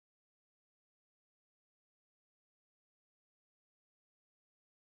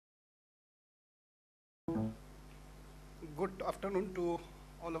Good afternoon to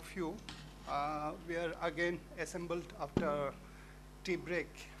all of you. We are again assembled after tea break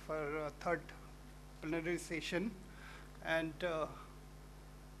for third plenary session, and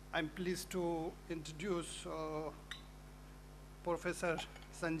I'm pleased to introduce Professor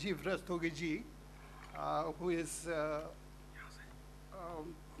Sanjeev Rastogi ji, who is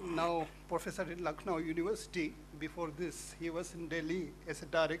now professor in Lucknow University. Before this, he was in Delhi as a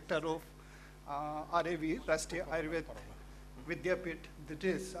director of RAV, Raष्ट्रीय Ayurveda Vidyapit, that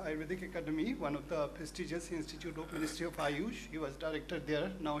is Ayurvedic Academy, one of the prestigious institute of Ministry of Ayush. He was director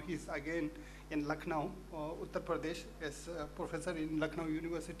there. Now he's again in Lucknow, Uttar Pradesh, as a professor in Lucknow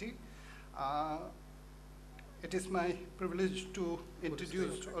University. It is my privilege to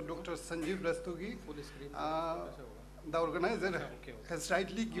introduce Dr. Sanjeev Rastogi. The organizer has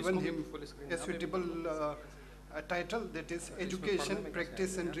rightly given him a suitable title, that is Education,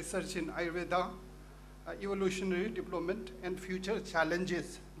 Practice and Research in Ayurveda, Evolutionary Development and Future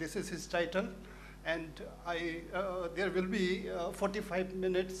Challenges. This is his title, and there will be 45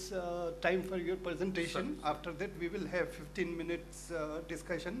 minutes time for your presentation. After that, we will have 15 minutes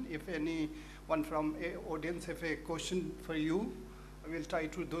discussion. If anyone from audience have a question for you, I will try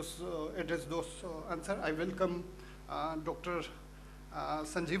to address those answer. I welcome Dr.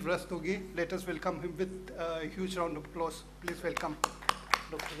 Sanjeev Rastogi. Let us welcome him with a huge round of applause. Please welcome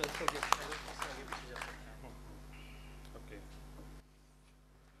Dr. Rastogi.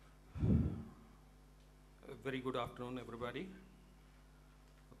 Very good afternoon, everybody.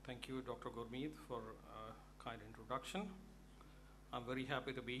 Thank you, Dr. Gurmeet, for a kind introduction. I'm very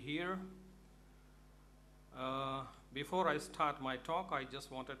happy to be here. Before I start my talk, I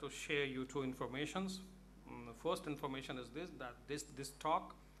just wanted to share you two informations. The first information is this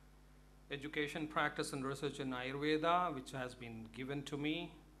talk, Education, Practice and Research in Ayurveda, which has been given to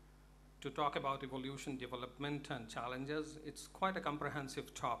me to talk about evolution, development and challenges. It's quite a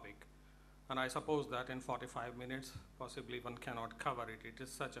comprehensive topic. And I suppose that in 45 minutes, possibly one cannot cover it. It is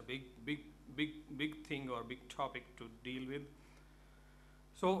such a big thing or big topic to deal with.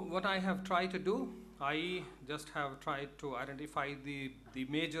 So what I have tried to do, I just have tried to identify the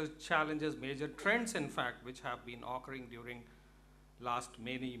major challenges, major trends, in fact, which have been occurring during last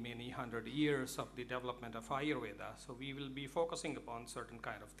many hundred years of the development of Ayurveda. So we will be focusing upon certain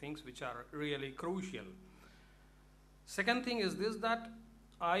kind of things which are really crucial. Second thing is this, that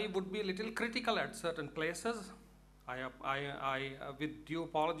I would be a little critical at certain places. With due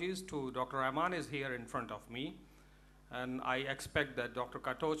apologies to Dr. Rahman is here in front of me, and I expect that Dr.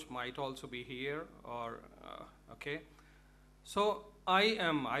 Katoch might also be here, or okay. So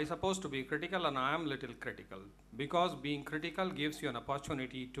I supposed to be critical, and I am little critical, because being critical gives you an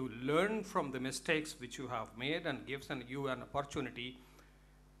opportunity to learn from the mistakes which you have made, and gives you an opportunity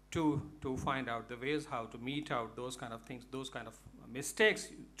to find out the ways how to meet out those kind of things, those kind of mistakes,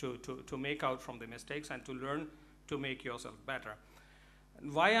 to make out from the mistakes and to learn to make yourself better.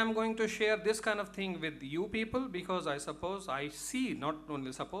 And why I'm going to share this kind of thing with you people, because I see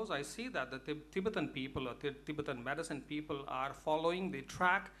that the Tibetan people or Tibetan medicine people are following the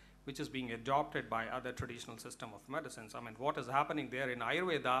track which is being adopted by other traditional system of medicines. I mean, what is happening there in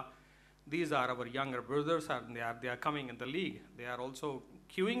Ayurveda, these are our younger brothers, and they are coming in the league. They are also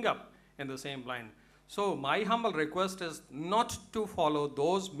queuing up in the same line. So my humble request is not to follow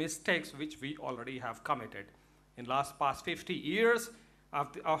those mistakes which we already have committed. In past 50 years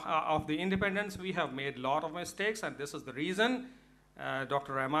of the independence, we have made a lot of mistakes, and this is the reason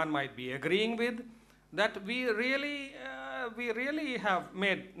Dr. Rahman might be agreeing with, that we really have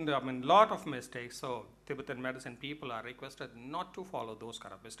made a lot of mistakes. So Tibetan medicine people are requested not to follow those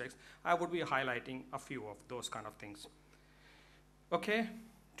kind of mistakes. I would be highlighting a few of those kind of things. Okay,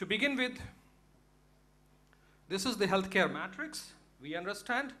 to begin with, this is the healthcare matrix. We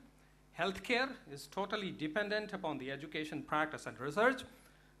understand healthcare is totally dependent upon the education, practice and research,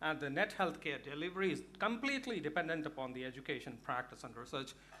 and the net healthcare delivery is completely dependent upon the education, practice and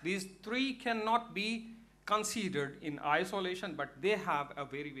research. These three cannot be considered in isolation, but they have a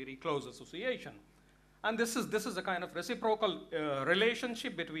very close association. And this is a kind of reciprocal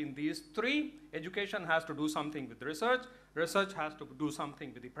relationship between these three. Education has to do something with research, research has to do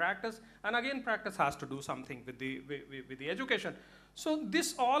something with the practice, and again practice has to do something with the education. So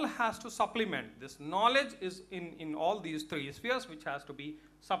this all has to supplement. This knowledge is in all these three spheres, which has to be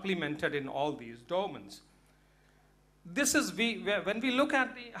supplemented in all these domains. This is when we look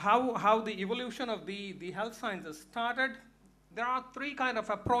at how the evolution of the health sciences started. There are three kind of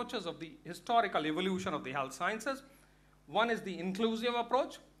approaches of the historical evolution of the health sciences. One is the inclusive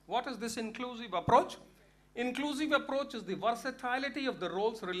approach. What is this inclusive approach? Inclusive approach is the versatility of the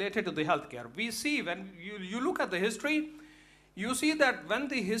roles related to the healthcare. We see when you look at the history, you see that when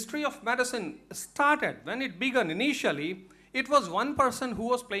the history of medicine started, when it began initially, it was one person who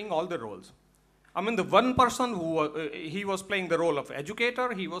was playing all the roles. I mean, the one person who, he was playing the role of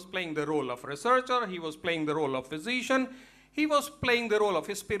educator, he was playing the role of researcher, he was playing the role of physician, he was playing the role of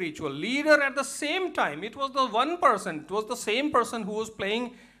a spiritual leader at the same time. It was the one person, it was the same person who was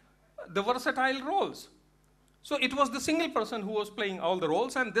playing the versatile roles. So it was the single person who was playing all the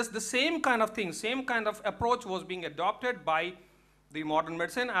roles, and the same kind of thing, same kind of approach was being adopted by the modern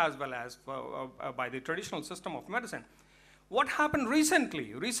medicine as well as by the traditional system of medicine. What happened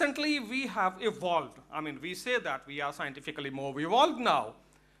recently? Recently we have evolved. I mean, we say that we are scientifically more evolved now.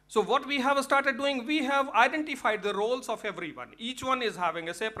 So what we have started doing, we have identified the roles of everyone. Each one is having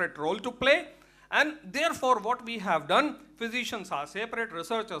a separate role to play. And therefore, what we have done, physicians are separate,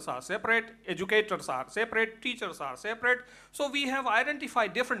 researchers are separate, educators are separate, teachers are separate. So we have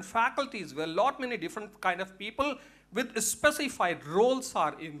identified different faculties where many different kind of people with specified roles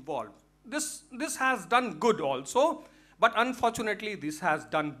are involved. This has done good also, but unfortunately, this has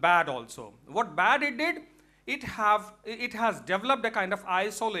done bad also. What bad it did, it has developed a kind of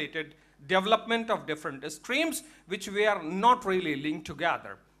isolated development of different streams which were not really linked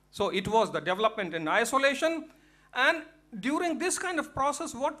together. So it was the development in isolation, and during this kind of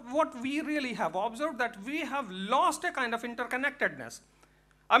process, what we really have observed, that we have lost a kind of interconnectedness.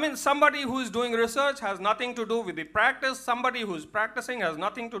 I mean, somebody who is doing research has nothing to do with the practice, somebody who is practicing has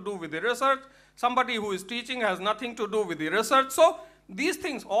nothing to do with the research, somebody who is teaching has nothing to do with the research. So these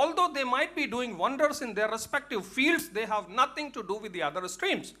things, although they might be doing wonders in their respective fields, they have nothing to do with the other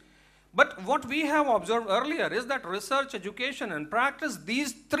streams. But what we have observed earlier is that research, education, and practice,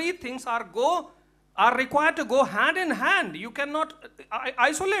 these three things are required to go hand in hand. You cannot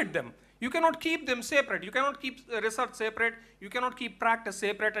isolate them. You cannot keep them separate. You cannot keep research separate. You cannot keep practice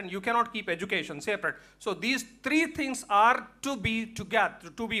separate, and you cannot keep education separate. So these three things are to be together,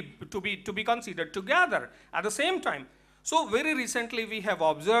 to be considered together at the same time. So very recently we have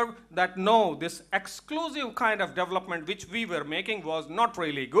observed that no, this exclusive kind of development which we were making was not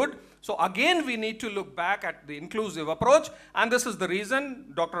really good. So again we need to look back at the inclusive approach, and this is the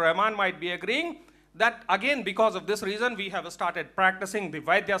reason Dr. Rahman might be agreeing that again because of this reason we have started practicing the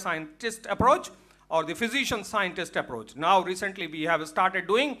Vaidya scientist approach or the physician scientist approach. Now recently we have started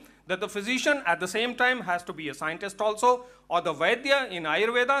doing that the physician at the same time has to be a scientist also, or the Vaidya in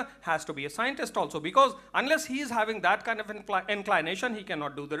Ayurveda has to be a scientist also, because unless he is having that kind of inclination, he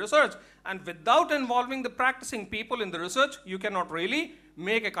cannot do the research. And without involving the practicing people in the research, you cannot really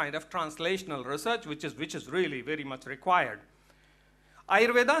make a kind of translational research, which is really very much required.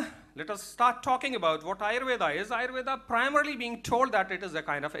 Ayurveda, let us start talking about what Ayurveda is. Ayurveda primarily being told that it is a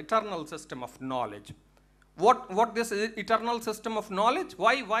kind of eternal system of knowledge. What this is, eternal system of knowledge?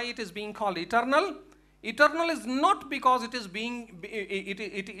 Why it is being called eternal? Eternal is not because it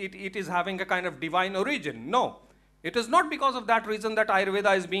is having a kind of divine origin. No, it is not because of that reason that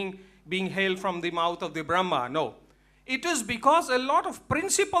Ayurveda is being hailed from the mouth of the Brahma. No, it is because a lot of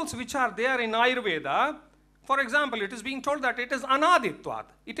principles which are there in Ayurveda. For example, it is being told that it is anaditvat.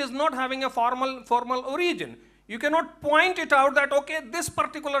 It is not having a formal origin. You cannot point it out that okay, this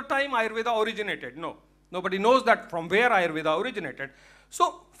particular time Ayurveda originated. No. Nobody knows that from where Ayurveda originated.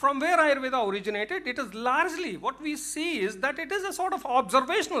 So from where Ayurveda originated, it is largely what we see is that it is a sort of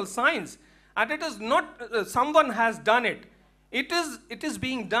observational science, and it is not someone has done it. It is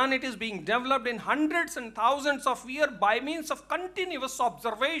being done, it is being developed in hundreds and thousands of years by means of continuous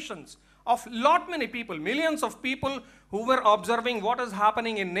observations of many people, millions of people who were observing what is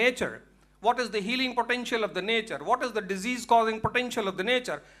happening in nature. What is the healing potential of the nature? What is the disease-causing potential of the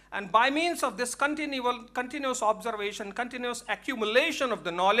nature? And by means of this continuous observation, continuous accumulation of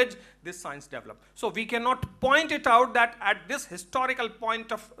the knowledge, this science developed. So we cannot point it out that at this historical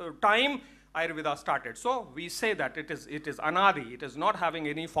point of time, Ayurveda started. So we say that it is anadi, it is not having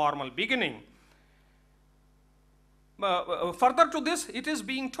any formal beginning. Further to this, it is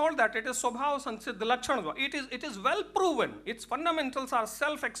being told that it is Swabhava Sansiddha Lakshana. It is well proven. Its fundamentals are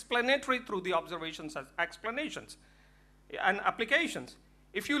self-explanatory through the observations as explanations and applications.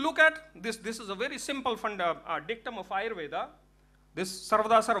 If you look at this is a very simple dictum of Ayurveda. This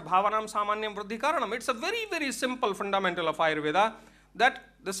Sarvada Sarva Bhavanam Samanyam Vriddhi Karanam. It's a very, very simple fundamental of Ayurveda that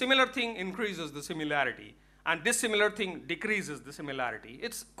the similar thing increases the similarity and dissimilar thing decreases the similarity.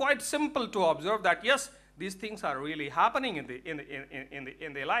 It's quite simple to observe that yes, these things are really happening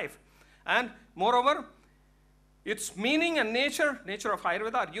in their life. And moreover, its meaning and nature of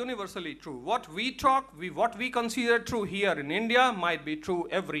Ayurveda are universally true. What we talk, what we consider true here in India might be true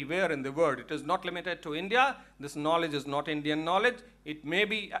everywhere in the world. It is not limited to India. This knowledge is not Indian knowledge. It may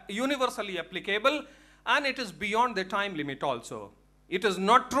be universally applicable, and it is beyond the time limit also. It is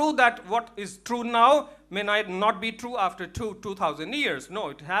not true that what is true now may not be true after 2,000 years. No,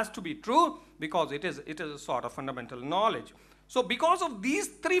 it has to be true because it is a sort of fundamental knowledge. So because of these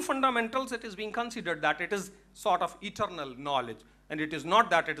three fundamentals, it is being considered that it is sort of eternal knowledge, and it is not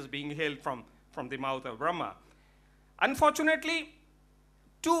that it is being hailed from the mouth of Brahma. Unfortunately,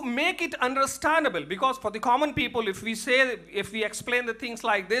 to make it understandable, because for the common people, if we explain the things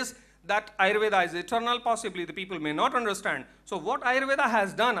like this, that Ayurveda is eternal, possibly the people may not understand. So what Ayurveda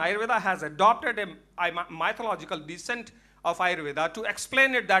has done, Ayurveda has adopted a mythological descent of Ayurveda to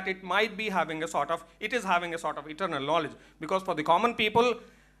explain it that it might be having a sort of eternal knowledge. Because for the common people,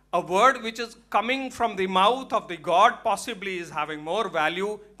 a word which is coming from the mouth of the god possibly is having more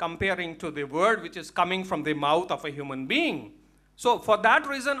value comparing to the word which is coming from the mouth of a human being. So for that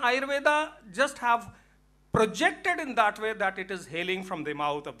reason, Ayurveda just have projected in that way that it is hailing from the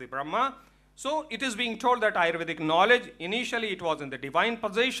mouth of the Brahma. So it is being told that Ayurvedic knowledge, initially it was in the divine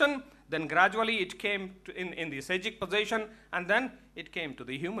position, then gradually it came in the sagic position, and then it came to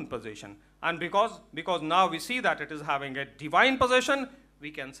the human position. And because now we see that it is having a divine position,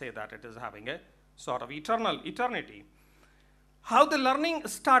 we can say that it is having a sort of eternity. How the learning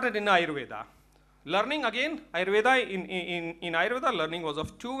started in Ayurveda? Learning, again, Ayurveda, in Ayurveda, learning was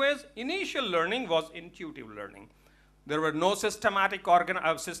of two ways. Initial learning was intuitive learning. There were no systematic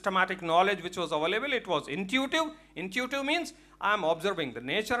knowledge which was available. It was intuitive. Intuitive means I am observing the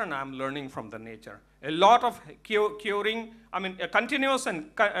nature and I am learning from the nature. A lot of a continuous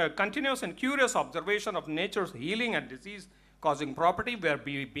and curious observation of nature's healing and disease causing property were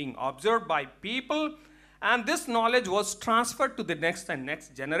being observed by people, and this knowledge was transferred to the next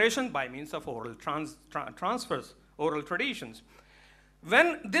generation by means of oral transfers, oral traditions.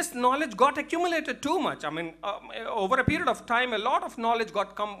 When this knowledge got accumulated too much, over a period of time, a lot of knowledge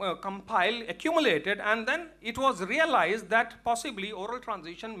got compiled, accumulated, and then it was realized that possibly oral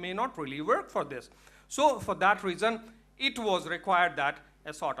transition may not really work for this. So for that reason, it was required that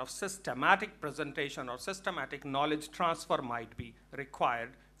a sort of systematic presentation or systematic knowledge transfer might be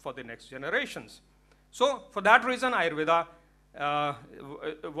required for the next generations. So for that reason, Ayurveda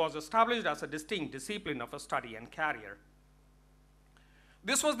was established as a distinct discipline of a study and career.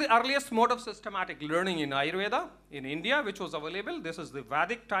 This was the earliest mode of systematic learning in Ayurveda in India, which was available. This is the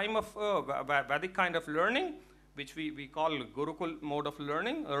Vedic time of Vedic kind of learning, which we call Gurukul mode of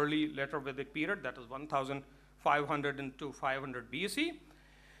learning, early later Vedic period, that is 1500 to 500 BC.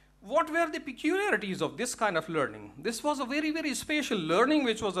 What were the peculiarities of this kind of learning? This was a very, very special learning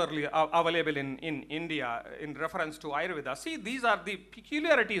which was early available in India in reference to Ayurveda. See, these are the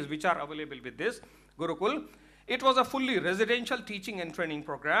peculiarities which are available with this Gurukul. It was a fully residential teaching and training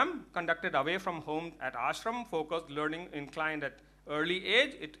program conducted away from home at ashram, focused learning inclined at early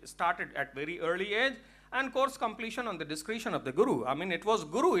age. It started at very early age, and course completion on the discretion of the guru. It was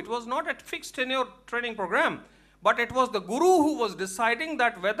guru. It was not a fixed tenure training program, but it was the guru who was deciding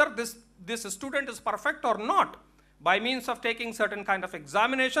that whether this student is perfect or not by means of taking certain kind of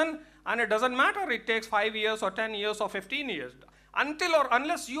examination, and it doesn't matter, it takes 5 years or 10 years or 15 years. Until or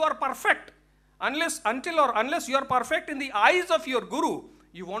unless you are perfect, unless you are perfect in the eyes of your guru,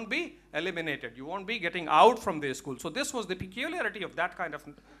 you won't be eliminated. You won't be getting out from the school. So this was the peculiarity of that kind of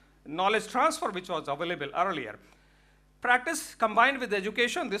knowledge transfer which was available earlier. Practice combined with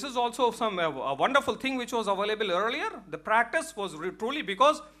education, this is also a wonderful thing which was available earlier. The practice was truly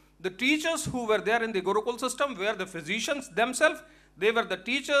because the teachers who were there in the Gurukul system were the physicians themselves. They were the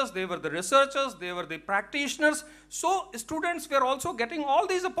teachers, they were the researchers, they were the practitioners. So students were also getting all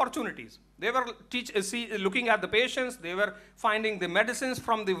these opportunities. They were looking at the patients, they were finding the medicines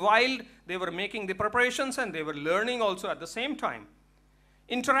from the wild, they were making the preparations, and they were learning also at the same time.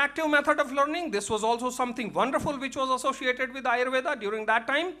 Interactive method of learning, this was also something wonderful which was associated with Ayurveda during that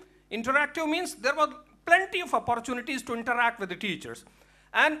time. Interactive means there were plenty of opportunities to interact with the teachers.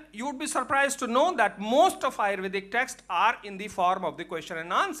 And you would be surprised to know that most of Ayurvedic texts are in the form of the question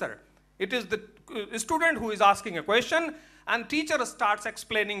and answer. It is the student who is asking a question, and teacher starts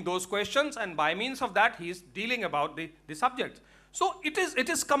explaining those questions, and by means of that he is dealing about the subjects. So it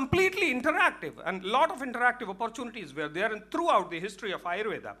is completely interactive, and a lot of interactive opportunities were there throughout the history of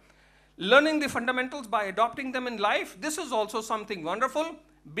Ayurveda. Learning the fundamentals by adopting them in life, this is also something wonderful.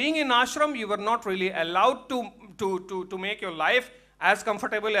 Being in ashram, you were not really allowed to make your life as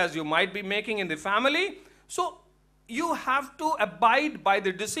comfortable as you might be making in the family. So you have to abide by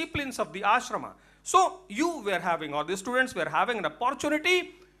the disciplines of the ashrama. So you were having, or the students were having an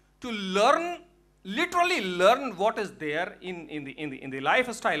opportunity to learn, literally learn what is there in the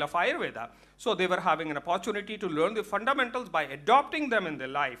lifestyle of Ayurveda. So they were having an opportunity to learn the fundamentals by adopting them in their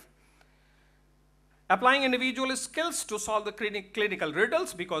life. Applying individual skills to solve the clinical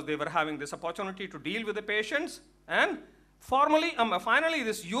riddles, because they were having this opportunity to deal with the patients. And finally,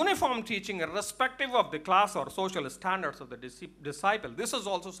 this uniform teaching irrespective of the class or social standards of the disciple. This is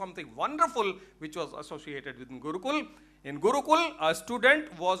also something wonderful which was associated with Gurukul. In Gurukul, a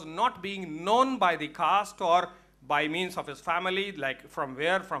student was not being known by the caste or by means of his family, like from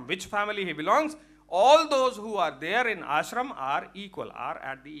which family he belongs. All those who are there in ashram are equal, are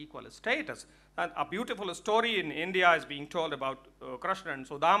at the equal status. And a beautiful story in India is being told about Krishna and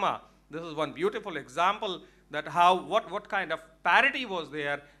Sudama. This is one beautiful example that what kind of parity was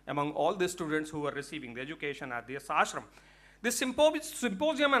there among all the students who were receiving the education at this ashram. This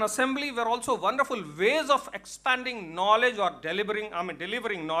symposium and assembly were also wonderful ways of expanding knowledge or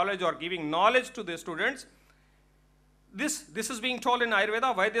delivering knowledge or giving knowledge to the students. This is being told in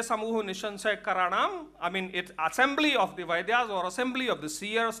Ayurveda, Vaidya Samuhu Nishansay Karanam. It's assembly of the Vaidyas or assembly of the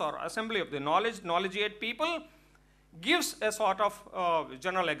seers or assembly of the knowledgeate people gives a sort of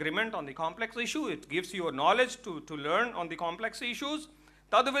general agreement on the complex issue. It gives you a knowledge to learn on the complex issues.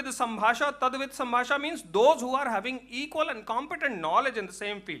 Tadvid Sambhasha means those who are having equal and competent knowledge in the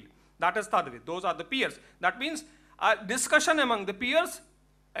same field. That is Tadvid. Those are the peers. That means discussion among the peers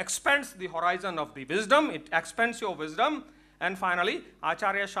expands the horizon of the wisdom, it expands your wisdom. And finally,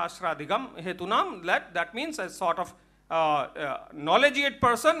 Acharya Shastra Digam Hetunam, that means a sort of knowledgeate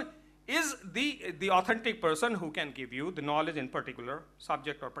person is the authentic person who can give you the knowledge in particular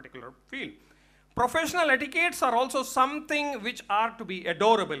subject or particular field. Professional etiquettes are also something which are to be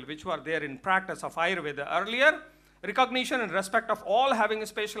adorable, which were there in practice of Ayurveda earlier. Recognition and respect of all having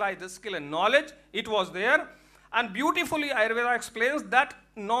specialized skill and knowledge, it was there. And beautifully, Ayurveda explains that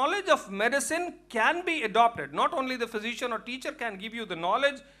knowledge of medicine can be adopted. Not only the physician or teacher can give you the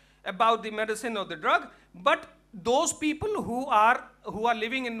knowledge about the medicine or the drug, but those people who are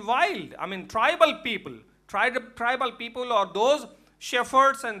living in wild, tribal people or those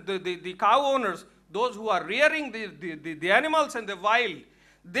shepherds and the cow owners, those who are rearing the animals in the wild,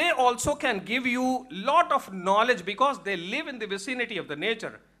 they also can give you lot of knowledge because they live in the vicinity of the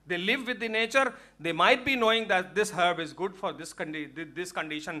nature. They live with the nature. They might be knowing that this herb is good for this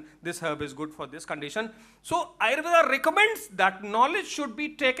condition, this herb is good for this condition. So Ayurveda recommends that knowledge should be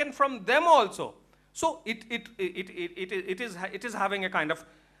taken from them also. So it is having a kind of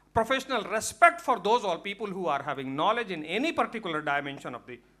professional respect for those all people who are having knowledge in any particular dimension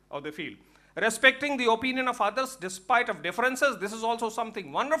of the field. Respecting the opinion of others despite of differences. This is also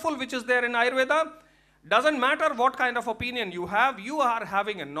something wonderful which is there in Ayurveda. Doesn't matter what kind of opinion you have, you are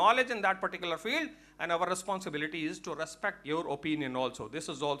having a knowledge in that particular field, and our responsibility is to respect your opinion also. This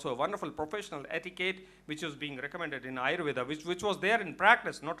is also a wonderful professional etiquette which is being recommended in Ayurveda, which was there in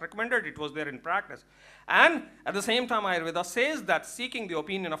practice, not recommended, it was there in practice. And at the same time, Ayurveda says that seeking the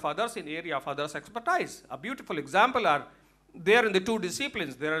opinion of others in area of others' expertise. A beautiful example are there in the two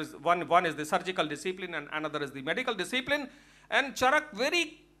disciplines. There is one is the surgical discipline and another is the medical discipline. And Charak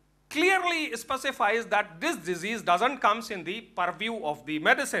very clearly specifies that this disease doesn't come in the purview of the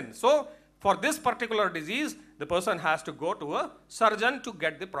medicine. So for this particular disease, the person has to go to a surgeon to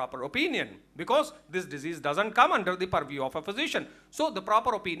get the proper opinion, because this disease doesn't come under the purview of a physician. So the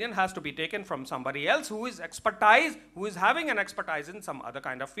proper opinion has to be taken from somebody else who is having an expertise in some other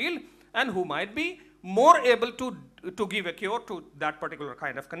kind of field and who might be more able to give a cure to that particular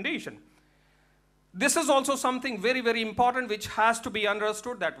kind of condition. This is also something very, very important which has to be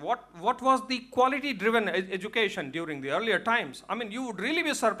understood, that what was the quality-driven education during the earlier times. You would really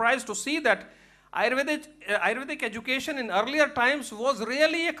be surprised to see that Ayurvedic education in earlier times was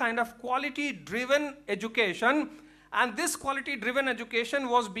really a kind of quality-driven education, and this quality-driven education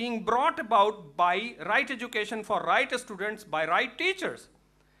was being brought about by right education for right students by right teachers.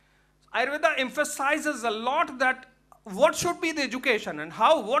 Ayurveda emphasizes a lot that what should be the education and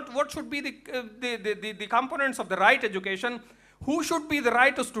what should be the components of the right education, who should be the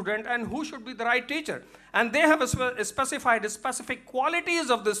right student and who should be the right teacher. And they have specified specific qualities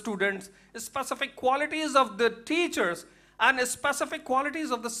of the students, specific qualities of the teachers, and specific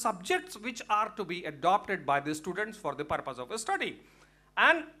qualities of the subjects which are to be adopted by the students for the purpose of study.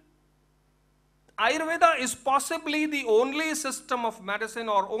 And Ayurveda is possibly the only system of medicine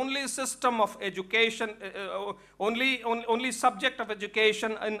or only system of education, only subject of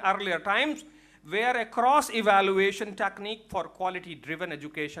education in earlier times where a cross-evaluation technique for quality-driven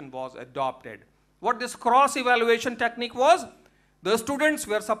education was adopted. What this cross-evaluation technique was? The students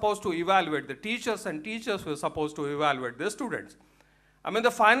were supposed to evaluate the teachers, and teachers were supposed to evaluate the students. I mean,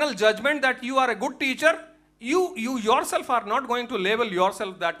 the final judgment that you are a good teacher, you yourself are not going to label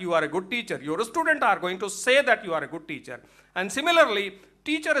yourself that you are a good teacher. Your student are going to say that you are a good teacher. And similarly,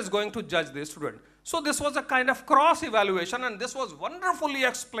 teacher is going to judge the student. So this was a kind of cross evaluation, and this was wonderfully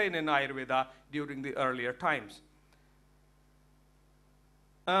explained in Ayurveda during the earlier times.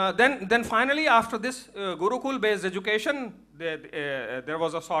 Then finally, after this Gurukul-based education, there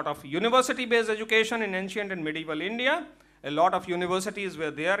was a sort of university-based education in ancient and medieval India. A lot of universities were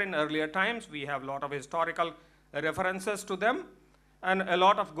there in earlier times. We have a lot of historical references to them. And a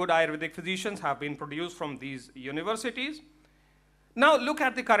lot of good Ayurvedic physicians have been produced from these universities. Now look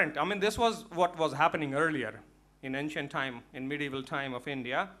at the current. I mean, this was what was happening earlier in ancient time, in medieval time of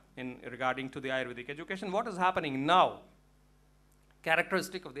India, in regarding to the Ayurvedic education. What is happening now?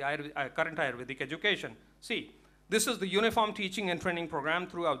 Characteristic of the current Ayurvedic education. See, this is the uniform teaching and training program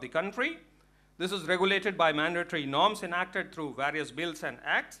throughout the country. This is regulated by mandatory norms enacted through various bills and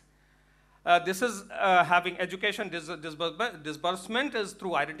acts. This is having education disbursement is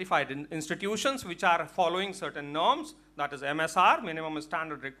through identified institutions which are following certain norms, that is MSR, minimum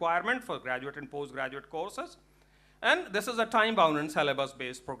standard requirement for graduate and postgraduate courses. And this is a time-bound and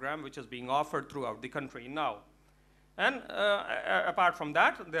syllabus-based program which is being offered throughout the country now. And apart from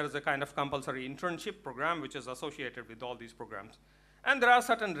that, there is a kind of compulsory internship program which is associated with all these programs. And there are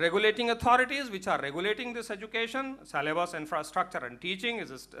certain regulating authorities which are regulating this education. Syllabus, infrastructure, and teaching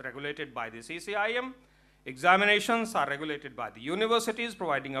is regulated by the CCIM. Examinations are regulated by the universities,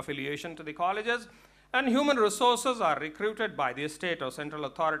 providing affiliation to the colleges. And human resources are recruited by the state or central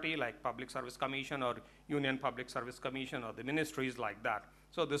authority like Public Service Commission or Union Public Service Commission or the ministries like that.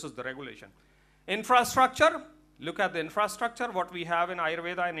 So this is the regulation. Infrastructure, look at the infrastructure, what we have in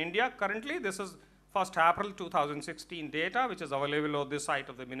Ayurveda in India currently. This is 1st April 2016 data, which is available on this site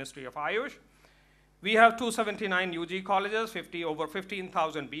of the Ministry of Ayush. We have 279 UG colleges, over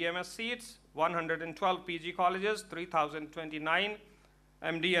 15,000 BMS seats, 112 PG colleges, 3,029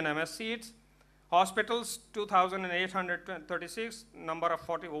 MD and MS seats. Hospitals, 2,836, number of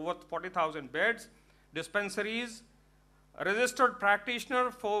over 40,000 beds. Dispensaries, registered practitioner,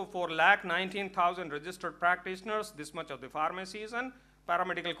 4,19,000 registered practitioners, this much of the pharmacies, and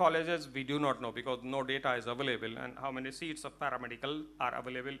paramedical colleges, we do not know because no data is available, and how many seats of paramedical are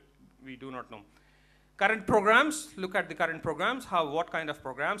available, we do not know. Current programs, look at the current programs, what kind of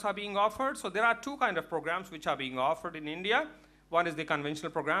programs are being offered. So there are two kinds of programs which are being offered in India. One is the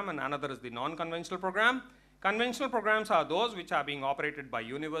conventional program and another is the non-conventional program. Conventional programs are those which are being operated by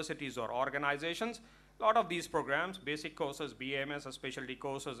universities or organizations. A lot of these programs, basic courses, BAMS, specialty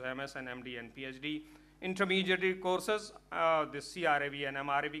courses, MS and MD and PhD, intermediate courses, the CRAV and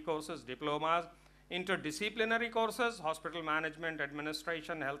MRAV courses, diplomas, interdisciplinary courses, hospital management,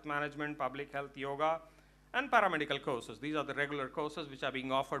 administration, health management, public health, yoga, and paramedical courses. These are the regular courses which are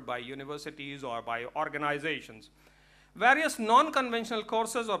being offered by universities or by organizations. Various non-conventional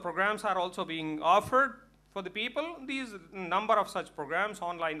courses or programs are also being offered for the people. These number of such programs,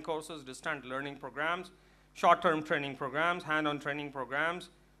 online courses, distant learning programs, short-term training programs, hand-on training programs,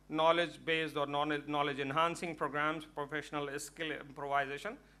 knowledge-based or knowledge-enhancing programs, professional skill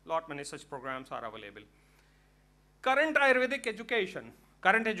improvisation, many such programs are available. Current Ayurvedic education,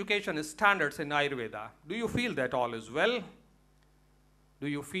 current education standards in Ayurveda. Do you feel that all is well? Do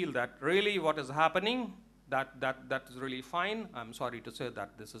you feel that really what is happening, that is really fine? I'm sorry to say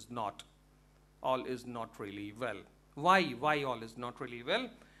that this is not. All is not really well. Why all is not really well?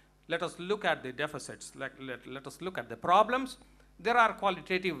 Let us look at the deficits. Let us look at the problems. There are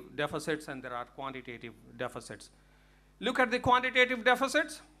qualitative deficits and there are quantitative deficits. Look at the quantitative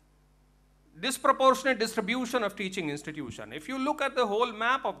deficits. Disproportionate distribution of teaching institution. If you look at the whole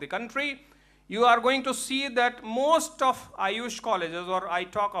map of the country, you are going to see that most of Ayush colleges, or I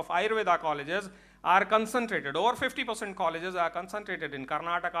talk of Ayurveda colleges, are concentrated. Over 50% colleges are concentrated in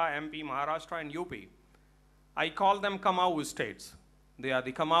Karnataka, MP, Maharashtra, and UP. I call them Kamau states. They are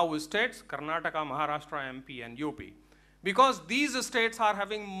the Kamau states, Karnataka, Maharashtra, MP, and UP. Because these states are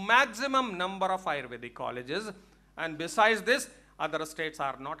having maximum number of Ayurvedic colleges, and besides this, other states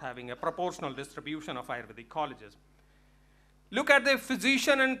are not having a proportional distribution of Ayurvedic colleges. Look at the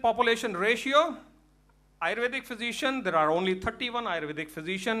physician and population ratio. Ayurvedic physician, there are only 31 Ayurvedic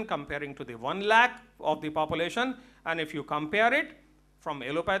physicians comparing to the 1 lakh of the population, and if you compare it from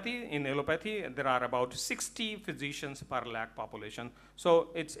allopathy, in allopathy there are about 60 physicians per lakh population. So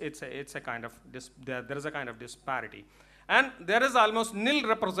it's a kind of, there is a kind of disparity. And there is almost nil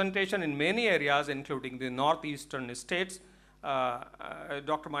representation in many areas, including the northeastern states,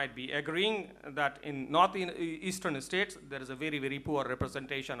 doctor might be agreeing that in northeastern states, there is a very, very poor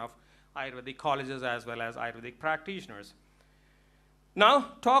representation of Ayurvedic colleges as well as Ayurvedic practitioners.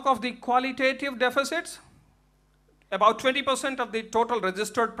 Now, talk of the qualitative deficits. About 20% of the total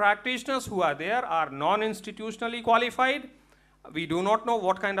registered practitioners who are there are non-institutionally qualified. We do not know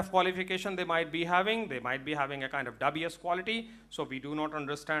what kind of qualification they might be having. They might be having a kind of dubious quality, so we do not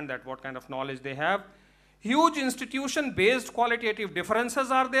understand that what kind of knowledge they have. Huge institution-based qualitative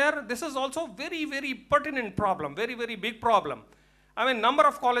differences are there. This is also very, very pertinent problem, very, very big problem. I mean, number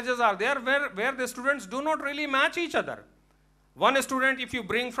of colleges are there where the students do not really match each other. One student, if you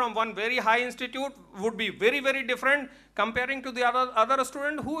bring from one very high institute, would be very, very different comparing to the other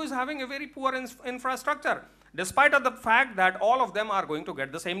student who is having a very poor infrastructure, despite of the fact that all of them are going to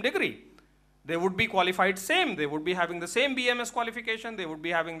get the same degree. They would be qualified same, they would be having the same BMS qualification, they would be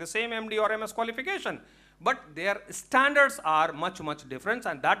having the same MD or MS qualification. But their standards are much, much different,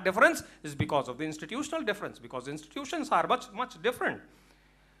 and that difference is because of the institutional difference, because institutions are much, much different.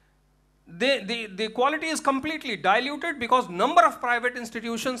 The quality is completely diluted because number of private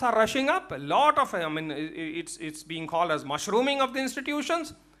institutions are rushing up. A lot of, I mean, it's being called as mushrooming of the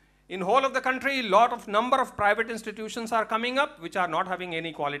institutions. In whole of the country, number of private institutions are coming up which are not having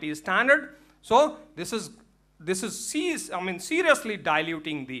any quality standard. So this is seriously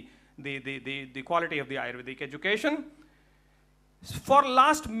diluting the quality of the Ayurvedic education. For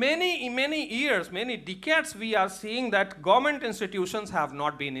last many years, many decades, we are seeing that government institutions have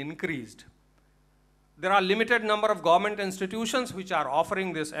not been increased. There are limited number of government institutions which are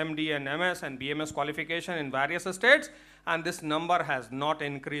offering this MD and MS and BMS qualification in various states, and this number has not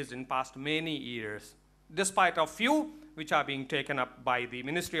increased in past many years, despite a few which are being taken up by the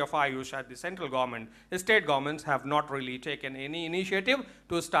Ministry of Ayush at the central government. The state governments have not really taken any initiative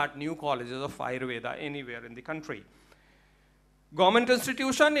to start new colleges of Ayurveda anywhere in the country. Government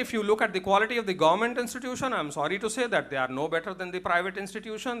institution, if you look at the quality of the government institution, I'm sorry to say that they are no better than the private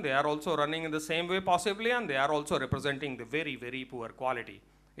institution. They are also running in the same way possibly, and they are also representing the very, very poor quality.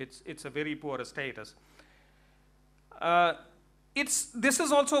 It's a very poor status. This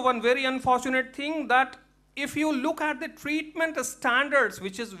is also one very unfortunate thing, that if you look at the treatment standards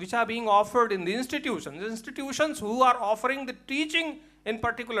which are being offered in the institutions who are offering the teaching in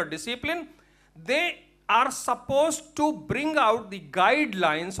particular discipline, they are supposed to bring out the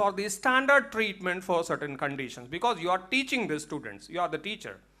guidelines or the standard treatment for certain conditions, because you are teaching the students, you are the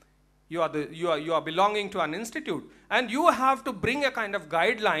teacher, you are belonging to an institute, and you have to bring a kind of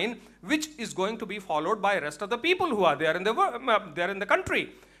guideline which is going to be followed by rest of the people who are there in the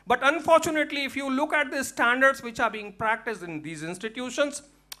country. But unfortunately, if you look at the standards which are being practiced in these institutions,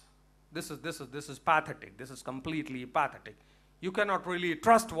 this is pathetic. This is completely pathetic. You cannot really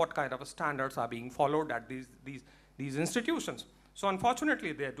trust what kind of standards are being followed at these institutions. So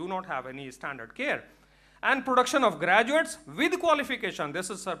unfortunately, they do not have any standard care. And production of graduates with qualification. This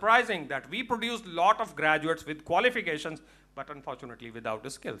is surprising that we produce a lot of graduates with qualifications, but unfortunately without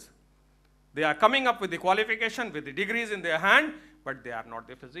the skills. They are coming up with the qualification, with the degrees in their hand, but they are not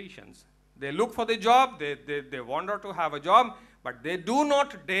the physicians. They look for the job, they wander to have a job, but they do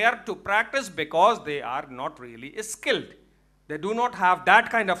not dare to practice because they are not really skilled. They do not have that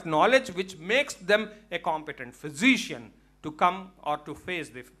kind of knowledge which makes them a competent physician to come or to face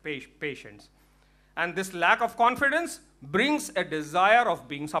the patients. And this lack of confidence brings a desire of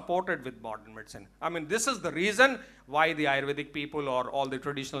being supported with modern medicine. I mean, this is the reason why the Ayurvedic people or all the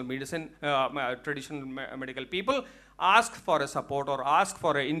traditional medicine, traditional medical people ask for a support or ask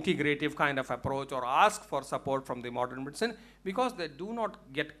for an integrative kind of approach or ask for support from the modern medicine, because they do not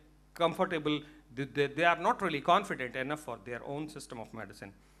get comfortable. They are not really confident enough for their own system of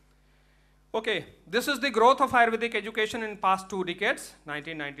medicine. Okay, this is the growth of Ayurvedic education in past 2 decades,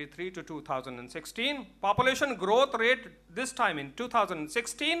 1993 to 2016. Population growth rate this time in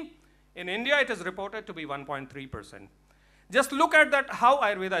 2016, in India it is reported to be 1.3%. Just look at that, how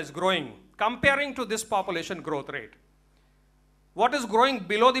Ayurveda is growing, comparing to this population growth rate. What is growing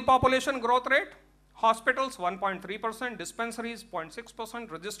below the population growth rate? Hospitals 1.3%, dispensaries 0.6%,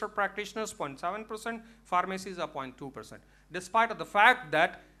 registered practitioners 0.7%, pharmacies are 0.2%. Despite of the fact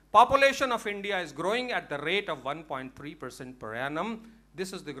that population of India is growing at the rate of 1.3% per annum,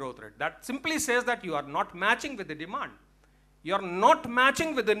 this is the growth rate. That simply says that you are not matching with the demand. You are not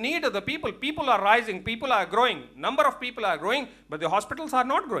matching with the need of the people. People are rising, people are growing, number of people are growing, but the hospitals are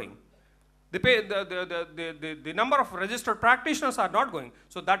not growing. The number of registered practitioners are not going.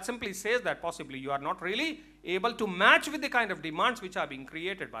 So that simply says that possibly you are not really able to match with the kind of demands which are being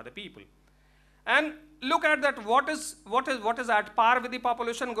created by the people. And look at that, what is at par with the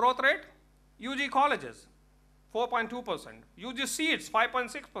population growth rate? UG colleges. 4.2%. UGC, it's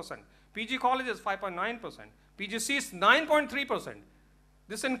 5.6%. PG colleges, 5.9%. PGC is 9.3%.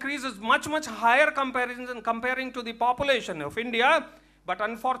 This increase is much, much higher comparing to the population of India, but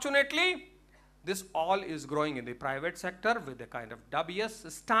unfortunately, this all is growing in the private sector with a kind of dubious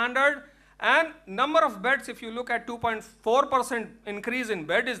standard, and number of beds, if you look at 2.4% increase in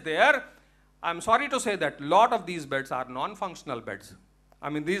bed is there. I'm sorry to say that a lot of these beds are non-functional beds. I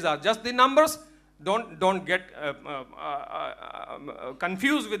mean, these are just the numbers. Don't get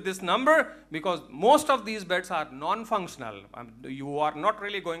confused with this number, because most of these beds are non-functional. You are not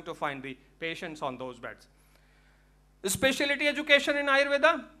really going to find the patients on those beds. Specialty education in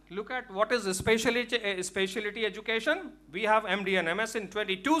Ayurveda. Look at what is specialty education. We have MD and MS in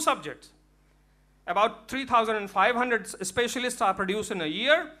 22 subjects. About 3,500 specialists are produced in a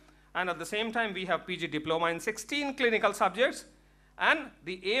year, and at the same time we have PG diploma in 16 clinical subjects. And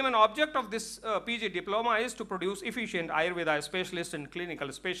the aim and object of this PG diploma is to produce efficient Ayurveda specialists in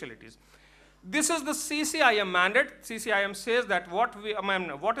clinical specialties. This is the CCIM mandate. CCIM says that what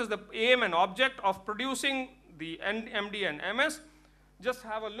is the aim and object of producing the MD and MS. Just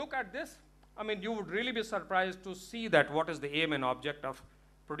have a look at this. I mean, you would really be surprised to see that what is the aim and object of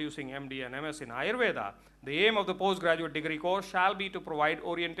producing MD and MS in Ayurveda. The aim of the postgraduate degree course shall be to provide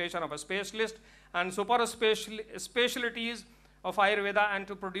orientation of a specialist and super specialties of Ayurveda, and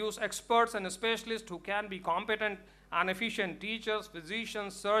to produce experts and specialists who can be competent and efficient teachers,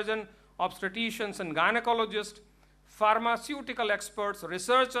 physicians, surgeons, obstetricians and gynecologists, pharmaceutical experts,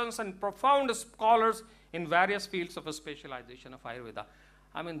 researchers and profound scholars in various fields of a specialization of Ayurveda.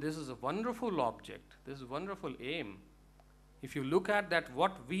 I mean, this is a wonderful object. This is a wonderful aim. If you look at that,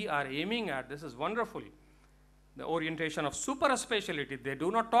 what we are aiming at, this is wonderful. The orientation of super specialty. They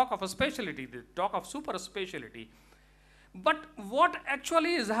do not talk of a specialty, they talk of super specialty. But what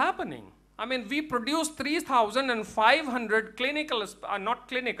actually is happening? I mean, we produce 3,500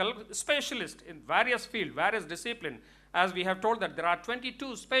 specialists in various fields, various disciplines. As we have told that there are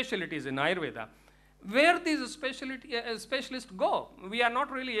 22 specialties in Ayurveda. Where these specialists go? We are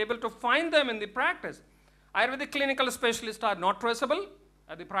not really able to find them in the practice. Ayurvedic clinical specialists are not traceable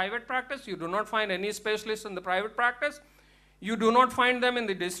at the private practice. You do not find any specialists in the private practice. You do not find them in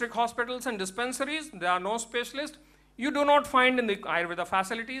the district hospitals and dispensaries. There are no specialists. You do not find in the Ayurveda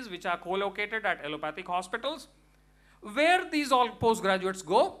facilities which are co-located at allopathic hospitals. Where these all postgraduates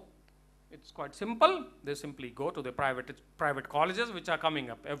go? It's quite simple. They simply go to the private colleges which are coming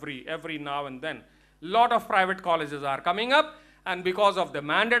up every now and then. Lot of private colleges are coming up, and because of the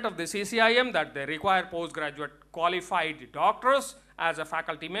mandate of the CCIM that they require postgraduate qualified doctors as a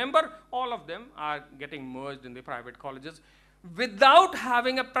faculty member, all of them are getting merged in the private colleges without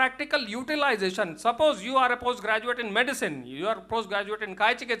having a practical utilization. Suppose you are a postgraduate in medicine, you are a postgraduate in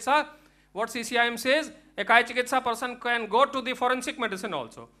Kai Chikitsa. What CCIM says, a Kai Chikitsa person can go to the forensic medicine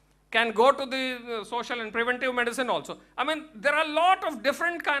also, can go to the social and preventive medicine also. I mean, there are a lot of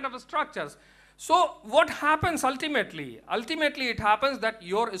different kind of structures. So what happens ultimately? Ultimately it happens that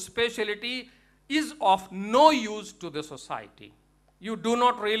your specialty is of no use to the society. You do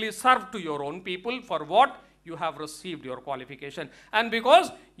not really serve to your own people for what you have received your qualification. And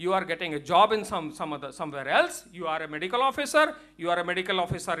because you are getting a job in somewhere else, you are a medical officer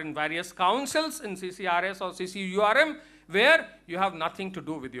in various councils in CCRS or CCURM, where you have nothing to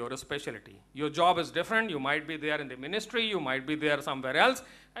do with your specialty. Your job is different. You might be there in the ministry, you might be there somewhere else,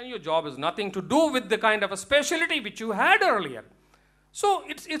 and your job is nothing to do with the kind of a specialty which you had earlier. So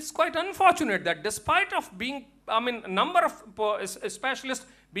it's quite unfortunate that despite of being, number of specialists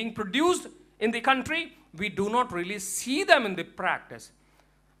being produced in the country, we do not really see them in the practice.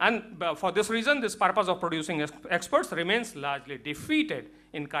 And for this reason, this purpose of producing experts remains largely defeated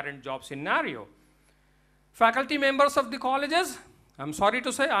in current job scenario. Faculty members of the colleges, I'm sorry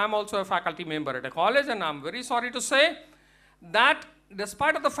to say, I'm also a faculty member at a college, and I'm very sorry to say that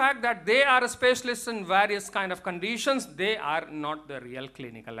despite of the fact that they are specialists in various kind of conditions, they are not the real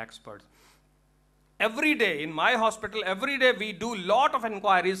clinical experts. Every day in my hospital, every day we do lot of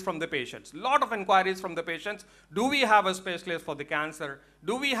inquiries from the patients. Do we have a specialist for the cancer?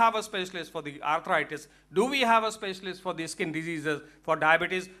 Do we have a specialist for the arthritis? Do we have a specialist for the skin diseases, for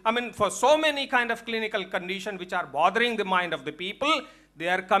diabetes? I mean, for so many kind of clinical conditions which are bothering the mind of the people, they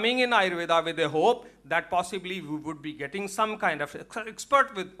are coming in Ayurveda with a hope that possibly we would be getting some kind of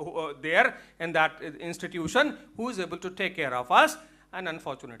expert there in that institution who is able to take care of us. And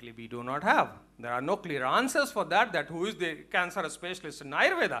unfortunately, we do not have. There are no clear answers for that who is the cancer specialist in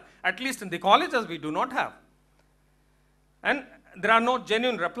Ayurveda. At least in the colleges, we do not have. And there are no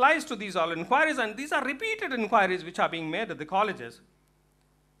genuine replies to these all inquiries, and these are repeated inquiries which are being made at the colleges.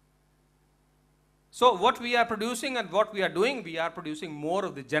 So what we are producing and what we are doing, we are producing more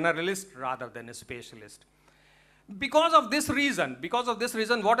of the generalist rather than a specialist. Because of this reason,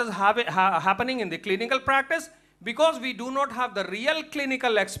 what is happening in the clinical practice? Because we do not have the real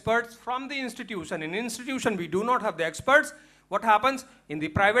clinical experts from the institution. In institution, we do not have the experts. What happens? In the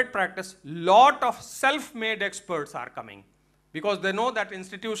private practice, lot of self-made experts are coming. Because they know that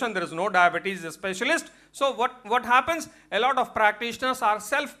institution, there is no diabetes specialist. So what happens? A lot of practitioners are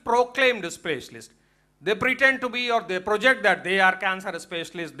self-proclaimed specialists. They pretend to be, or they project that they are cancer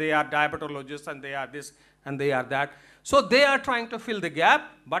specialists, they are diabetologists, and they are this, and they are that. So they are trying to fill the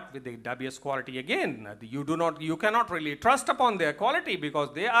gap, but with the dubious quality again. You cannot really trust upon their quality because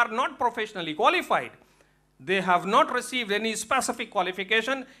they are not professionally qualified. They have not received any specific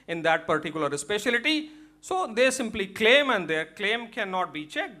qualification in that particular specialty. So they simply claim, and their claim cannot be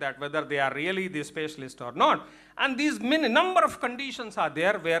checked that whether they are really the specialist or not. And these number of conditions are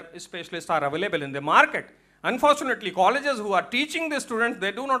there where specialists are available in the market. Unfortunately, colleges who are teaching the students,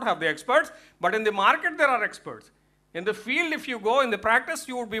 they do not have the experts, but in the market there are experts. In the field, if you go in the practice,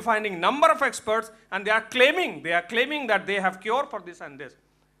 you would be finding number of experts, and they are claiming that they have cure for this and this.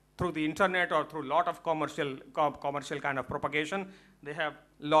 Through the internet or through lot of commercial kind of propagation, they have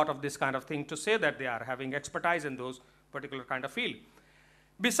lot of this kind of thing to say that they are having expertise in those particular kind of field.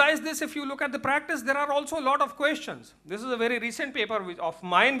 Besides this, if you look at the practice, there are also a lot of questions. This is a very recent paper of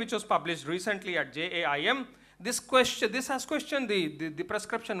mine which was published recently at JAIM. This has questioned the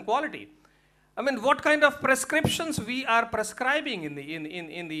prescription quality. I mean, what kind of prescriptions we are prescribing in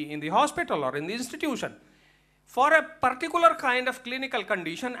the hospital or in the institution? For a particular kind of clinical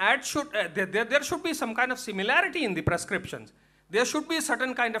condition, there should be some kind of similarity in the prescriptions. There should be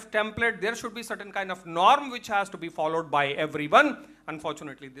certain kind of template, there should be certain kind of norm which has to be followed by everyone.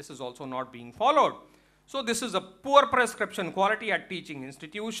 Unfortunately, this is also not being followed. So this is a poor prescription quality at teaching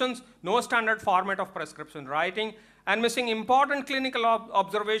institutions, no standard format of prescription writing, and missing important clinical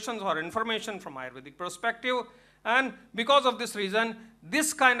observations or information from Ayurvedic perspective. And because of this reason,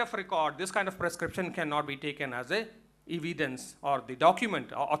 this kind of record, this kind of prescription cannot be taken as a evidence or the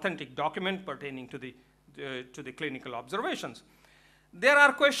document, or authentic document pertaining to the clinical observations. There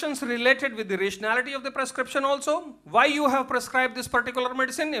are questions related with the rationality of the prescription also. Why you have prescribed this particular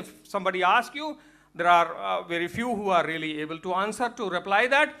medicine? If somebody asks you, there are very few who are really able to answer, to reply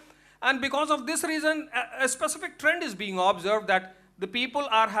that. And because of this reason, a specific trend is being observed that the people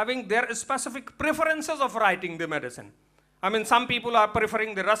are having their specific preferences of writing the medicine. I mean, some people are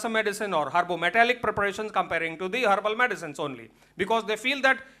preferring the rasa medicine or herbometallic preparations comparing to the herbal medicines only, because they feel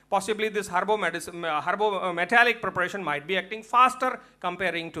that possibly this herbometallic preparation might be acting faster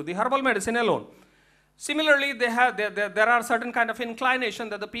comparing to the herbal medicine alone. Similarly, there are certain kind of inclination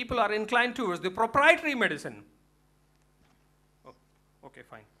that the people are inclined towards the proprietary medicine. Oh, okay,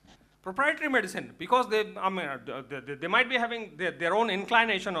 fine. Proprietary medicine, because they might be having their own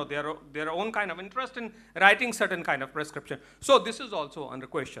inclination or their own kind of interest in writing certain kind of prescription. So this is also under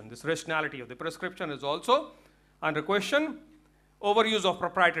question. This rationality of the prescription is also under question. Overuse of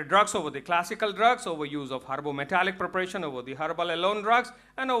proprietary drugs over the classical drugs, overuse of herbometallic preparation over the herbal alone drugs,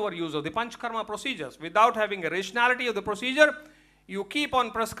 and overuse of the panchakarma procedures. Without having a rationality of the procedure, you keep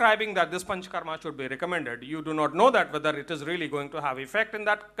on prescribing that this panchakarma should be recommended. You do not know that whether it is really going to have effect in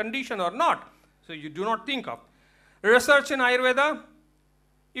that condition or not. So you do not think of. Research in Ayurveda,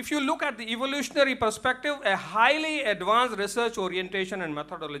 if you look at the evolutionary perspective, a highly advanced research orientation and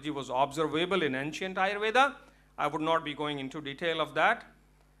methodology was observable in ancient Ayurveda. I would not be going into detail of that.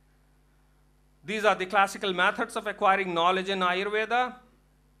 These are the classical methods of acquiring knowledge in Ayurveda.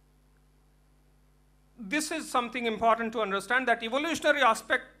 This is something important to understand, that evolutionary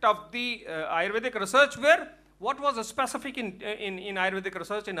aspect of the Ayurvedic research, where what was specific in Ayurvedic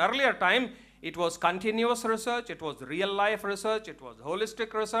research in earlier time, it was continuous research, it was real life research, it was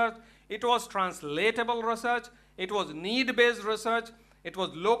holistic research, it was translatable research, it was need-based research, it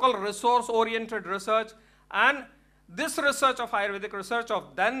was local resource-oriented research, and this research of Ayurvedic research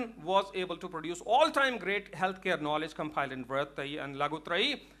of then was able to produce all-time great healthcare knowledge compiled in Vrattayi and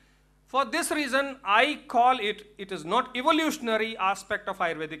Lagutrayi. For this reason, I call it is not evolutionary aspect of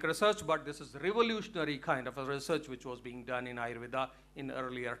Ayurvedic research, but this is revolutionary kind of a research which was being done in Ayurveda in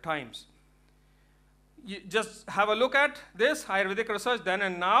earlier times. You just have a look at this Ayurvedic research then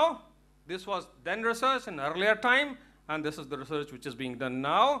and now. This was then research in earlier time, and this is the research which is being done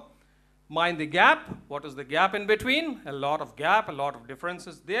now. Mind the gap. What is the gap in between? A lot of gap, a lot of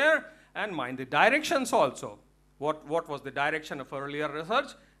differences there, and mind the directions also. What was the direction of earlier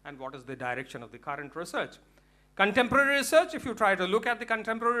research, and what is the direction of the current research? Contemporary research, if you try to look at the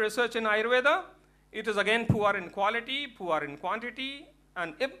contemporary research in Ayurveda, it is again poor in quality, poor in quantity,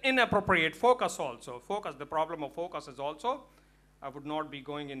 and inappropriate focus also. Focus, the problem of focus is also, I would not be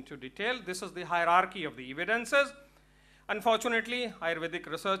going into detail. This is the hierarchy of the evidences. Unfortunately, Ayurvedic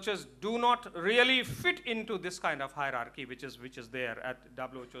researchers do not really fit into this kind of hierarchy which is there at